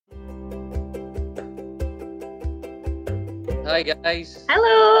Hi guys.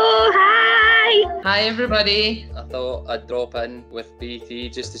 Hello, hi. Hi everybody. I thought I'd drop in with BT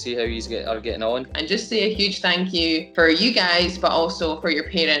just to see how you are getting on. And just say a huge thank you for you guys, but also for your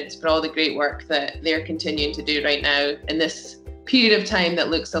parents for all the great work that they're continuing to do right now in this period of time that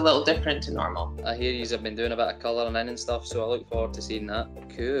looks a little different to normal. I hear you have been doing a bit of colouring in and stuff, so I look forward to seeing that.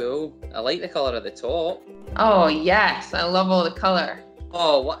 Cool. I like the colour at the top. Oh yes, I love all the colour.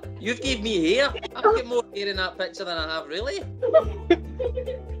 Oh, what? You've gave me hair? I've got more hair in that picture than I have, really?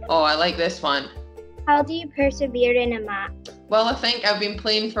 Oh, I like this one. How do you persevere in a match? Well, I think I've been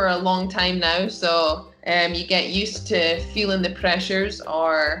playing for a long time now, so you get used to feeling the pressures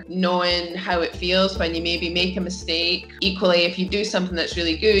or knowing how it feels when you maybe make a mistake. Equally, if you do something that's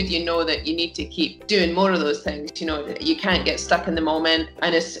really good, you know that you need to keep doing more of those things. You know, you can't get stuck in the moment.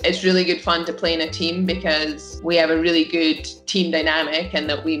 And it's really good fun to play in a team because we have a really good team dynamic and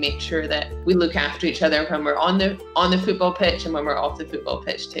that we make sure that we look after each other when we're on the football pitch and when we're off the football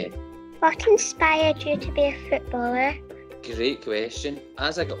pitch too. What inspired you to be a footballer? Great question.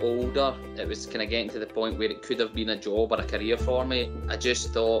 As I got older, it was kind of getting to the point where it could have been a job or a career for me. I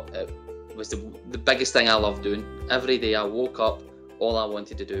just thought it was the biggest thing I loved doing. Every day I woke up, all I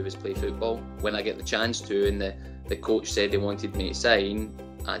wanted to do was play football. When I get the chance to and the coach said they wanted me to sign,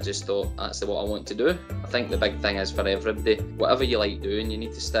 I just thought that's what I want to do. I think the big thing is for everybody, whatever you like doing, you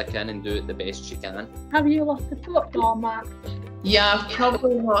need to stick in and do it the best you can. Have you lost a football match? Yeah, I've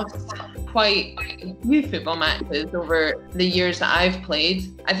probably lost quite a few football matches over the years that I've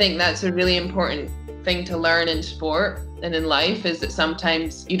played. I think that's a really important thing to learn in sport and in life is that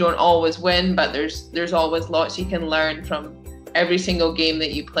sometimes you don't always win, but there's always lots you can learn from every single game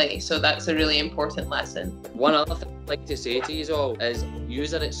that you play. So that's a really important lesson. One other thing I'd like to say to you all is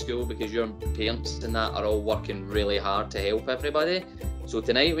use it at school because your parents and that are all working really hard to help everybody. So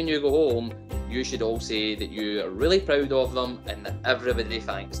tonight when you go home, you should all say that you are really proud of them and that everybody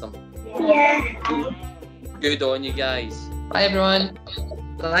thanks them. Yeah. Good on you guys. Bye everyone.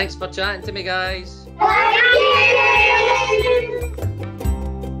 Thanks for chatting to me guys. Bye.